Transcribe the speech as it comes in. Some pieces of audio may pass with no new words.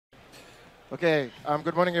Okay,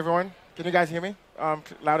 good morning, everyone. Can you guys hear me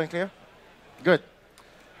loud and clear? Good.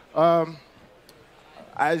 Um,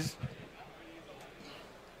 as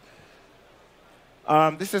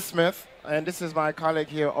This is Smith, and this is my colleague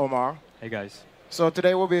here, Omar. Hey guys. So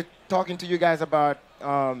today we'll be talking to you guys about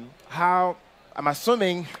how, I'm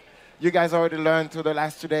assuming you guys already learned through the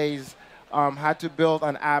last 2 days how to build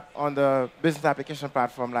an app on the business application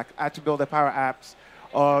platform, like how to build a PowerApps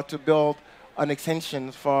or to build an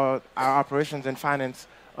extension for our operations and finance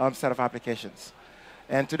set of applications.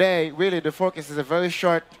 And today, really, the focus is a very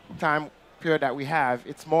short time period that we have.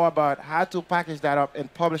 It's more about how to package that up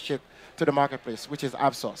and publish it to the marketplace, which is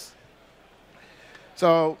AppSource.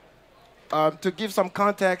 So to give some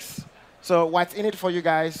context, so what's in it for you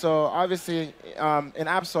guys? So obviously, in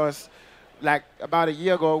AppSource, like about a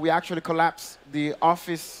year ago, we actually collapsed the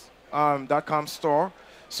Office.com store.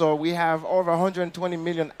 So we have over 120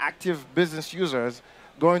 million active business users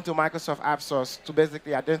going to Microsoft AppSource to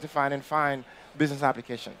basically identify and find business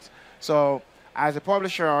applications. So as a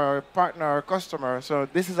publisher or a partner or customer, so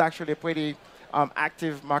this is actually a pretty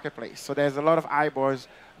active marketplace. So there's a lot of eyeballs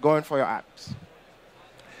going for your apps.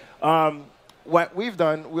 What we've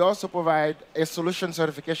done, we also provide a solution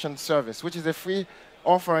certification service, which is a free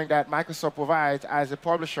offering that Microsoft provides as a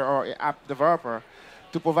publisher or an app developer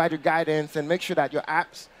to provide you guidance and make sure that your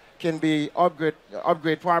apps can be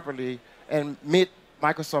upgrade properly and meet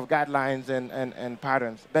Microsoft guidelines and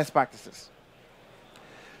patterns, best practices.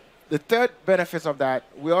 The third benefits of that,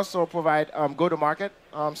 we also provide go-to-market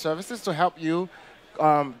services to help you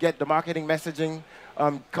get the marketing messaging,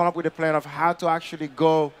 come up with a plan of how to actually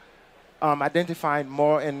go identify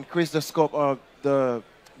more and increase the scope of the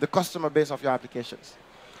customer base of your applications.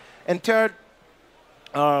 And third,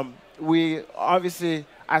 we obviously,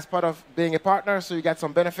 as part of being a partner, so you get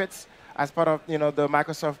some benefits as part of the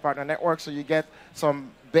Microsoft Partner Network, so you get some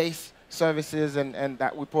base services and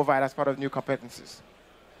that we provide as part of new competencies.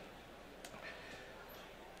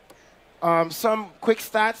 Some quick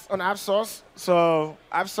stats on AppSource. So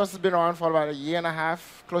AppSource has been around for about a year and a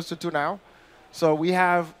half, close to 2 now. So we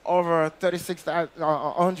have over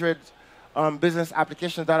 3,600 business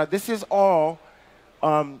applications that are, this is all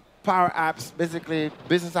PowerApps, basically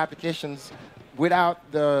business applications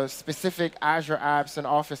without the specific Azure apps and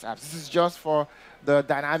Office apps. This is just for the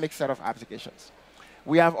dynamic set of applications.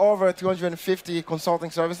 We have over 250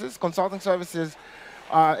 consulting services. Consulting services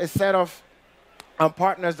are a set of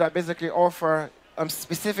partners that basically offer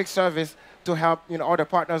specific service to help other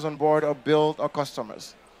partners on board or build or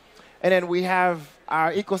customers. And then we have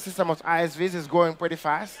our ecosystem of ISVs is growing pretty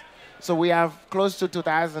fast. So we have close to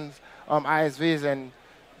 2,000 ISVs, and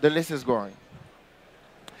the list is growing.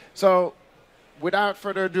 So without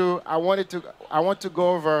further ado, I want to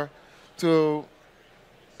go over to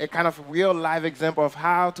a kind of real live example of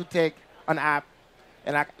how to take an app.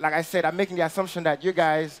 And like I said, I'm making the assumption that you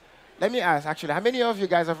guys, let me ask actually, how many of you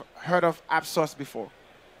guys have heard of AppSource before?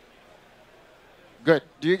 Good.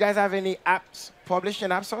 Do you guys have any apps published in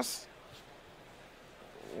AppSource?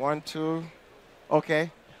 1, 2. Okay.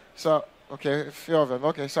 So, okay, a few of them.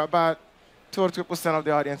 Okay, so about 2 or 3% of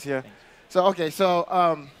the audience here. Thanks. So, okay, so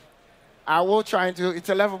I will try to, it's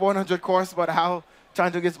a level 100 course, but I'll try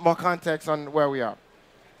to get more context on where we are.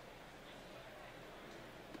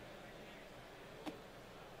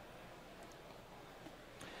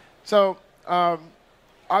 So,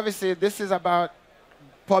 obviously, this is about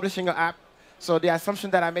publishing an app. So the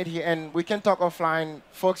assumption that I made here, and we can talk offline,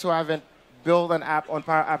 folks who haven't built an app on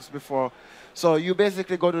PowerApps before. So you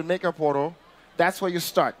basically go to the Maker Portal. That's where you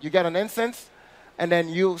start. You get an instance, and then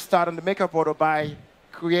you start on the Maker Portal by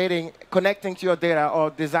connecting to your data or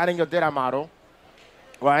designing your data model,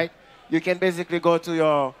 right? You can basically go to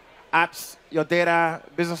your apps, your data,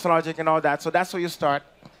 business logic, and all that. So that's where you start.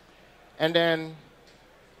 And then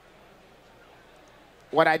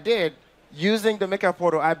what I did, using the Maker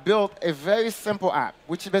Portal, I built a very simple app,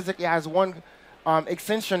 which basically has one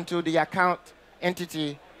extension to the account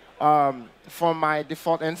entity from my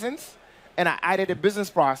default instance. And I added a business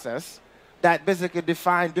process that basically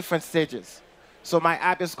defined different stages. So my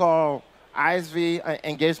app is called ISV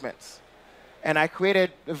Engagements. And I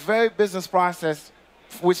created a very business process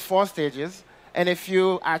with 4 stages and a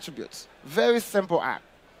few attributes. Very simple app.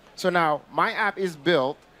 So now my app is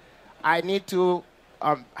built. I need to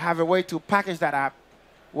have a way to package that app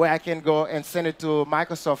where I can go and send it to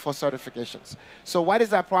Microsoft for certifications. So what does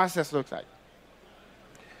that process look like?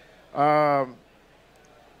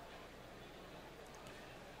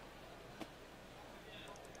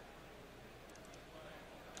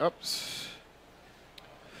 Oops.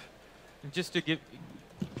 Just to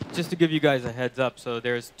give you guys a heads up, so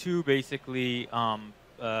there's 2 basically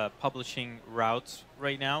publishing routes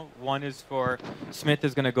right now. One is for Smith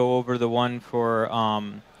is going to go over the one for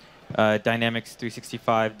Dynamics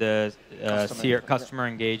 365, the customer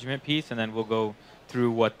engagement piece, and then we'll go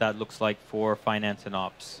through what that looks like for finance and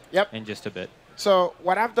ops in just a bit. So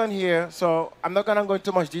what I've done here, so I'm not going to go into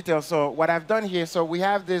too much detail. So what I've done here, so we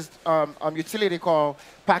have this utility called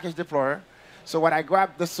Package Deployer. So what I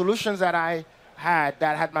grabbed the solutions that I had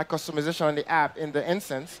that had my customization on the app in the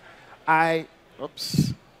instance,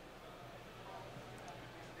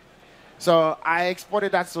 So I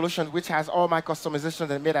exported that solution, which has all my customizations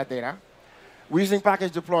and metadata. We're using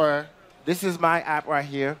Package Deployer. This is my app right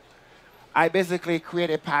here. I basically create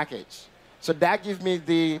a package. So that gives me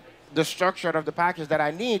the structure of the package that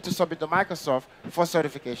I need to submit to Microsoft for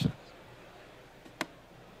certification.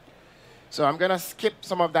 So I'm going to skip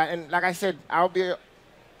some of that. And like I said, I'll be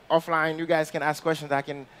offline. You guys can ask questions. I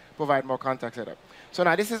can provide more context later. So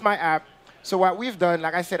now this is my app. So what we've done,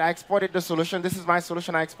 like I said, I exported the solution. This is my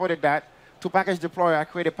solution. I exported that to Package Deployer. I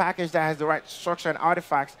create a package that has the right structure and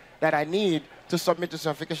artifacts that I need to submit the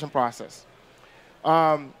certification process.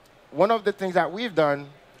 One of the things that we've done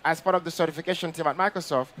as part of the certification team at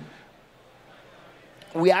Microsoft,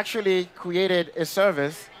 we actually created a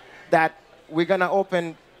service that we're going to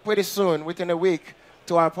open pretty soon, within a week,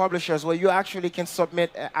 to our publishers, where you actually can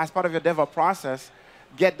submit, as part of your DevOps process,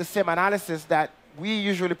 get the same analysis that we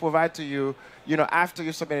usually provide to you, after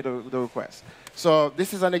you submit the request. So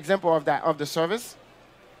this is an example of that, of the service.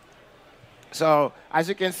 So as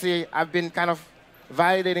you can see, I've been kind of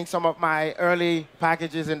validating some of my early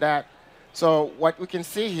packages in that. So what we can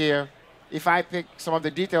see here, if I pick some of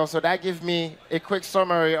the details, so that gives me a quick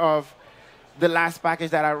summary of the last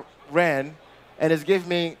package that I ran, and it gives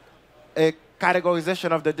me a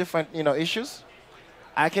categorization of the different issues.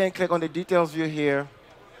 I can click on the details view here,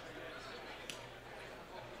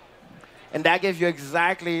 and that gives you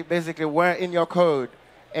exactly, basically, where in your code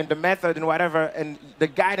and the method and whatever, and the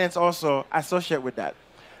guidance also associated with that.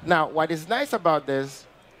 Now, what is nice about this,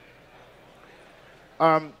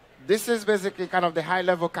 this is basically kind of the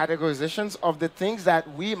high-level categorizations of the things that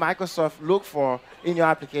we, Microsoft, look for in your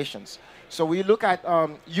applications. So we look at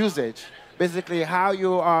usage, basically how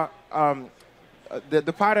you are,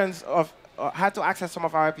 the patterns of how to access some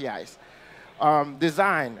of our APIs.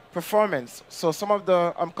 Design, performance, so some of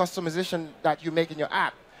the customization that you make in your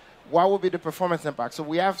app, what will be the performance impact? So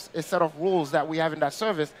we have a set of rules that we have in that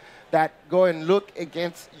service that go and look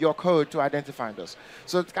against your code to identify those.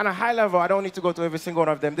 So it's kind of high level. I don't need to go to every single one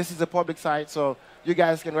of them. This is a public site, so you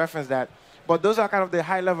guys can reference that. But those are kind of the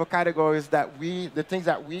high level categories that the things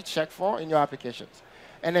that we check for in your applications.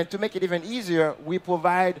 And then to make it even easier, we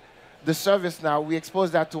provide the service now. We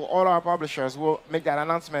expose that to all our publishers. We'll make that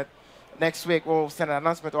announcement next week. We'll send an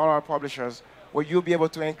announcement to all our publishers where you'll be able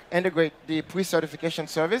to integrate the pre-certification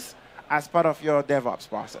service as part of your DevOps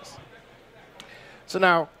process. So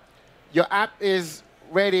now, your app is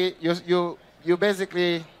ready. You're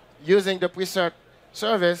basically using the pre-cert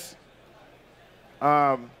service.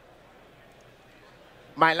 My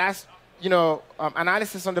last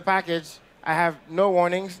analysis on the package, I have no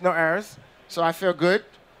warnings, no errors, so I feel good.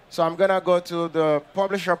 So I'm going to go to the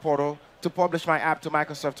publisher portal to publish my app to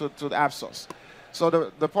Microsoft, to the AppSource. So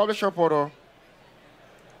the publisher portal,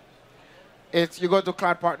 you go to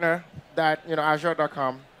cloud partner,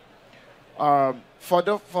 azure.com. For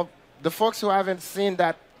the folks who haven't seen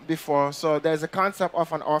that before, so there's a concept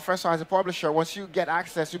of an offer. So as a publisher, once you get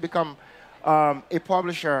access, you become a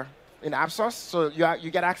publisher in AppSource. So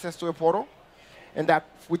you get access to a portal, and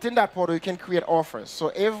within that portal, you can create offers. So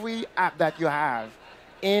every app that you have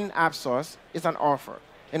in AppSource is an offer.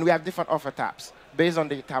 And we have different offer tabs based on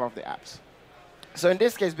the type of the apps. So in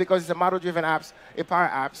this case, because it's a model-driven apps, a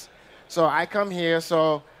PowerApps, so I come here,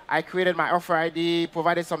 so I created my offer ID,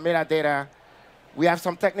 provided some metadata. We have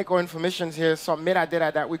some technical information here, some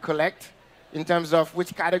metadata that we collect in terms of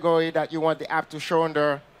which category that you want the app to show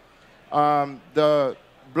under, the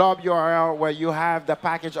blob URL where you have the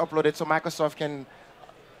package uploaded so Microsoft can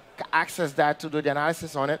access that to do the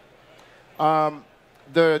analysis on it.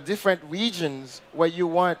 The different regions where you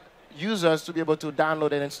want users to be able to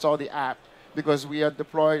download and install the app, because we are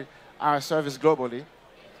deployed our service globally.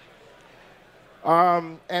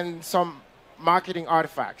 And some marketing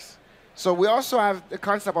artifacts. So we also have the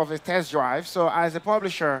concept of a test drive. So as a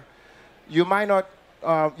publisher, you might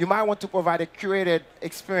want to provide a curated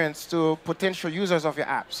experience to potential users of your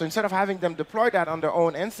app. So instead of having them deploy that on their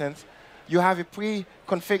own instance, you have a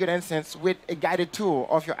pre-configured instance with a guided tour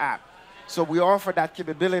of your app. So we offer that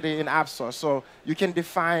capability in AppSource. So you can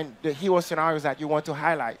define the hero scenarios that you want to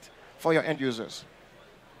highlight for your end users.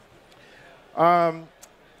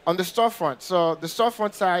 On the storefront, so the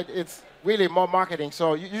storefront side, it's really more marketing.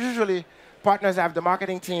 So usually partners have the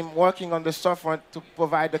marketing team working on the storefront to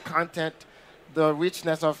provide the content, the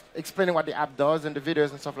richness of explaining what the app does and the videos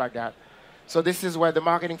and stuff like that. So this is where the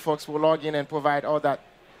marketing folks will log in and provide all that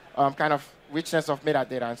kind of richness of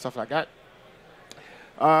metadata and stuff like that.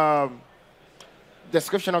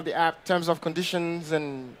 Description of the app, terms of conditions,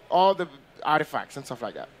 and all the artifacts and stuff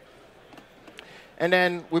like that. And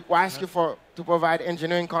then we ask you to provide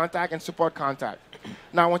engineering contact and support contact.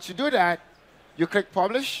 Now, once you do that, you click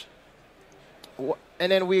publish,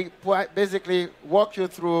 and then we basically walk you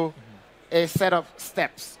through a set of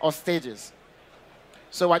steps or stages.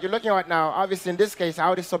 So what you're looking at now, obviously in this case, I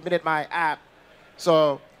already submitted my app.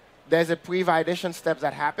 So there's a pre-validation steps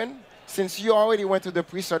that happen. Since you already went through the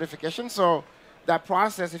pre-certification, so that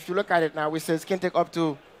process, if you look at it now, it says can take up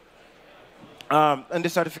to, in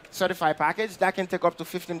the certified package, that can take up to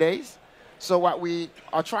 15 days. So what we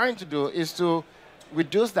are trying to do is to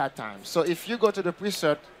reduce that time. So if you go to the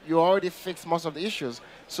pre-cert, you already fixed most of the issues.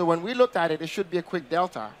 So when we looked at it, it should be a quick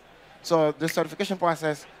delta. So the certification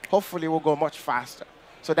process hopefully will go much faster.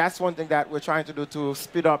 So that's one thing that we're trying to do to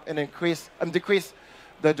speed up and decrease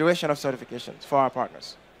the duration of certifications for our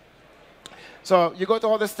partners. So you go to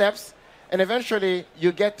all the steps, and eventually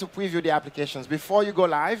you get to preview the applications. Before you go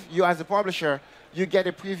live, you as a publisher, you get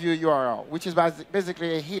a preview URL, which is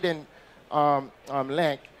basically a hidden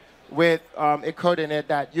link with a code in it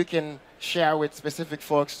that you can share with specific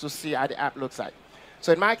folks to see how the app looks like.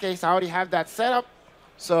 So in my case, I already have that set up.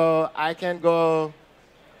 So I can go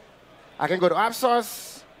to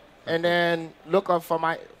AppSource and then look up for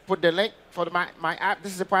put the link for my app.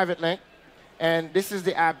 This is a private link. And this is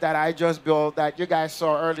the app that I just built that you guys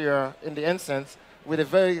saw earlier in the instance with a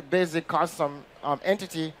very basic custom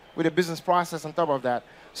entity with a business process on top of that.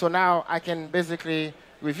 So now I can basically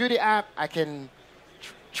review the app. I can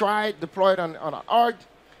try, deploy it on an org.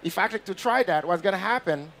 If I click to try that, what's going to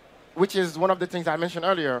happen, which is one of the things I mentioned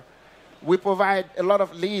earlier, we provide a lot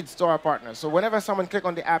of leads to our partners. So whenever someone clicks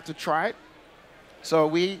on the app to try it, so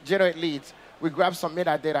we generate leads. We grab some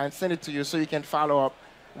metadata and send it to you so you can follow up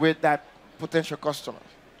with that potential customer.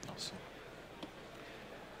 Awesome.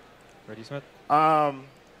 Ready, Smith? And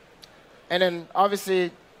then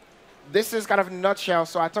obviously, this is kind of in a nutshell.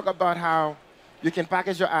 So I talk about how you can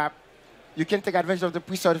package your app. You can take advantage of the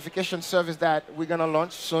pre-certification service that we're going to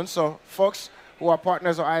launch soon. So folks who are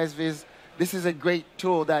partners or ISVs, this is a great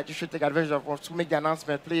tool that you should take advantage of. Or to make the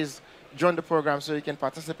announcement, please join the program so you can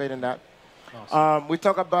participate in that. Awesome. We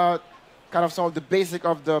talk about kind of some of the basic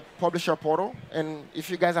of the publisher portal. And if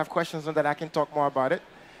you guys have questions on that, I can talk more about it.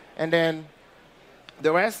 And then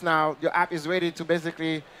the rest now, your app is ready to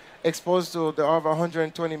basically expose to the over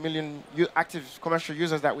 120 million active commercial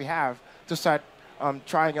users that we have to start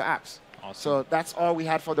trying your apps. Awesome. So that's all we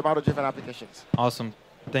had for the model-driven applications. Awesome.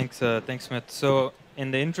 Thanks, thanks, Smith. So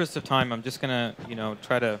in the interest of time, I'm just going to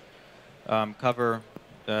try to cover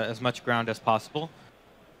as much ground as possible.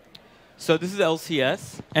 So this is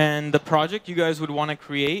LCS, and the project you guys would want to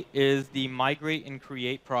create is the Migrate and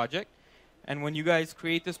Create project. And when you guys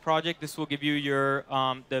create this project, this will give you your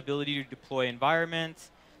the ability to deploy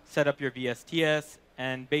environments, set up your VSTS,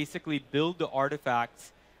 and basically build the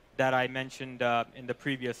artifacts that I mentioned in the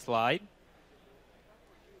previous slide.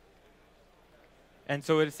 And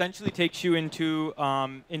so it essentially takes you into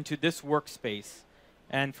this workspace.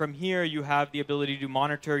 And from here, you have the ability to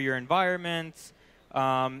monitor your environments,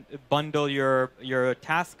 bundle your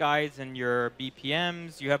task guides and your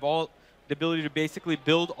BPMs. You have all the ability to basically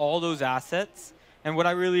build all those assets. And what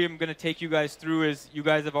I really am going to take you guys through is you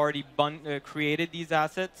guys have already created these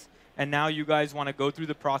assets, and now you guys want to go through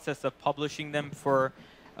the process of publishing them for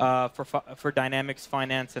Dynamics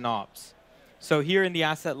Finance and Ops. So here in the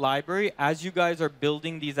asset library, as you guys are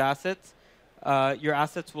building these assets, your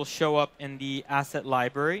assets will show up in the asset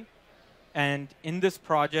library. And in this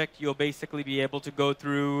project, you'll basically be able to go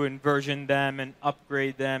through and version them and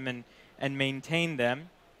upgrade them and maintain them.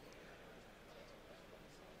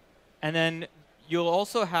 And then you'll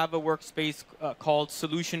also have a workspace called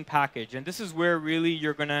Solution Package. And this is where really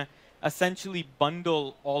you're going to essentially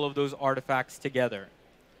bundle all of those artifacts together.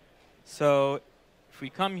 So if we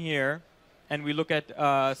come here and we look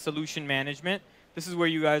at Solution Management, this is where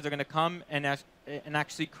you guys are going to come and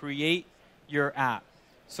actually create your app.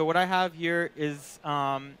 So what I have here is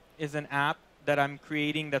an app that I'm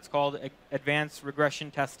creating that's called Advanced Regression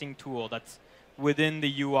Testing Tool. That's within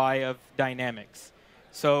the UI of Dynamics.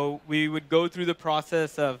 So we would go through the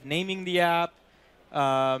process of naming the app,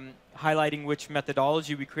 highlighting which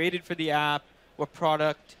methodology we created for the app, what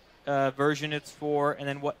product version it's for, and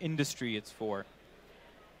then what industry it's for.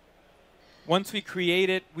 Once we create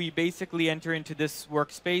it, we basically enter into this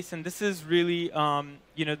workspace, and this is really,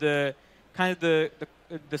 the kind of the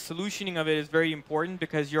solutioning of it is very important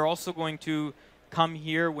because you're also going to come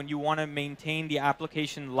here when you want to maintain the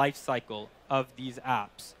application lifecycle of these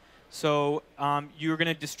apps. So you're going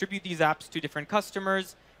to distribute these apps to different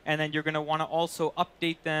customers, and then you're going to want to also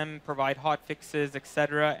update them, provide hot fixes,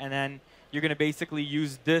 etc. And then you're going to basically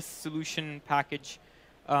use this solution package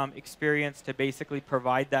experience to basically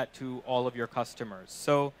provide that to all of your customers.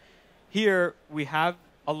 So here we have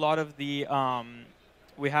a lot of the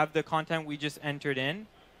content we just entered in,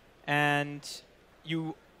 and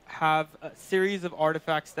you have a series of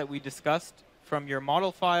artifacts that we discussed from your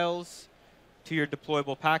model files to your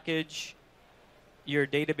deployable package, your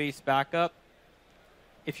database backup.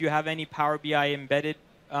 If you have any Power BI embedded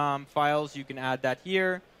files, you can add that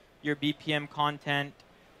here, your BPM content,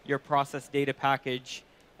 your process data package,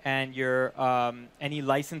 and your any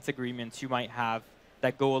license agreements you might have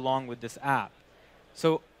that go along with this app.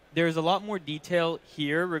 So there's a lot more detail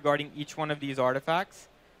here regarding each one of these artifacts,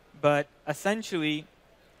 but essentially,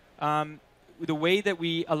 the way that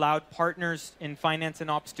we allowed partners in finance and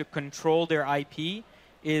ops to control their IP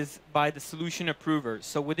is by the solution approvers.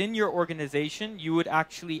 So within your organization, you would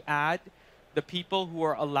actually add the people who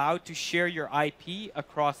are allowed to share your IP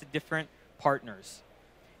across different partners.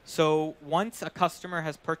 So once a customer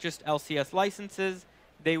has purchased LCS licenses,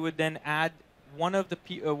 they would then add one of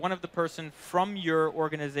the person from your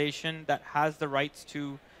organization that has the rights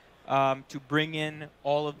to bring in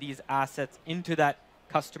all of these assets into that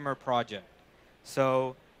customer project.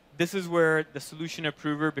 So this is where the solution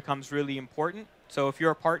approver becomes really important. So if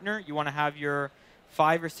you're a partner, you want to have your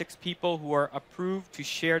 5 or 6 people who are approved to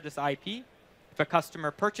share this IP. If a customer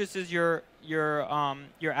purchases your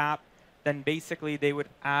app, then basically they would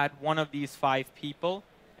add one of these 5 people,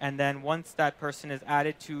 and then once that person is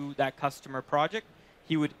added to that customer project,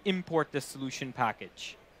 he would import the solution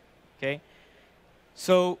package. Okay.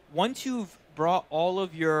 So once you've brought all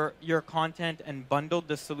of your content and bundled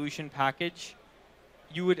the solution package,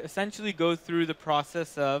 you would essentially go through the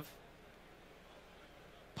process of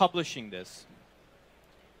publishing this.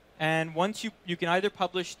 And once you can either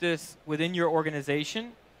publish this within your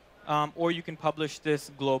organization, or you can publish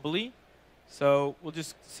this globally. So we'll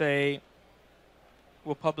just say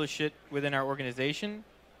we'll publish it within our organization.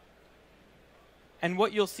 And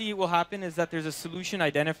what you'll see will happen is that there's a solution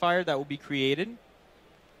identifier that will be created.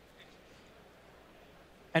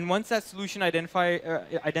 And once that solution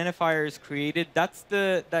identifier is created, that's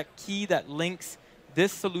that key that links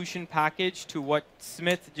this solution package to what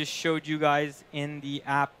Smith just showed you guys in the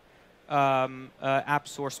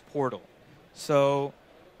AppSource Portal. So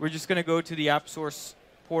we're just going to go to the AppSource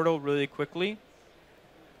Portal really quickly.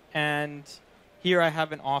 And here I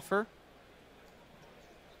have an offer.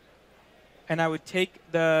 And I would take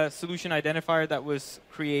the solution identifier that was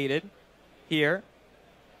created here,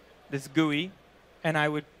 this GUI, and I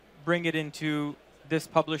would bring it into this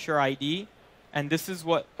publisher ID. And this is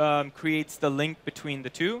what creates the link between the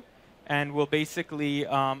two, and will basically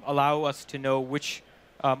allow us to know which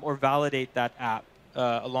or validate that app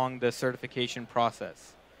along the certification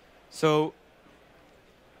process. So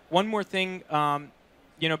one more thing,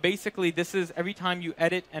 basically this is every time you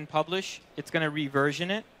edit and publish, it's going to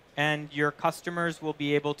reversion it, and your customers will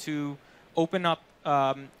be able to open up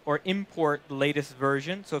or import the latest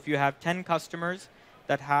version. So if you have 10 customers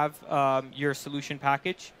that have your solution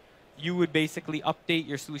package, you would basically update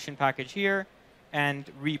your solution package here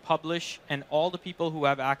and republish, and all the people who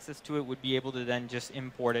have access to it would be able to then just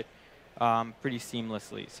import it pretty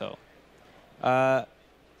seamlessly. So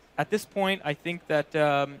at this point, I think that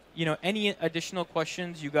any additional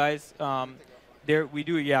questions you guys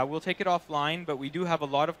we'll take it offline, but we do have a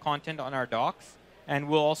lot of content on our docs, and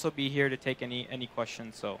we'll also be here to take any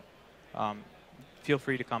questions. So feel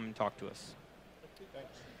free to come and talk to us.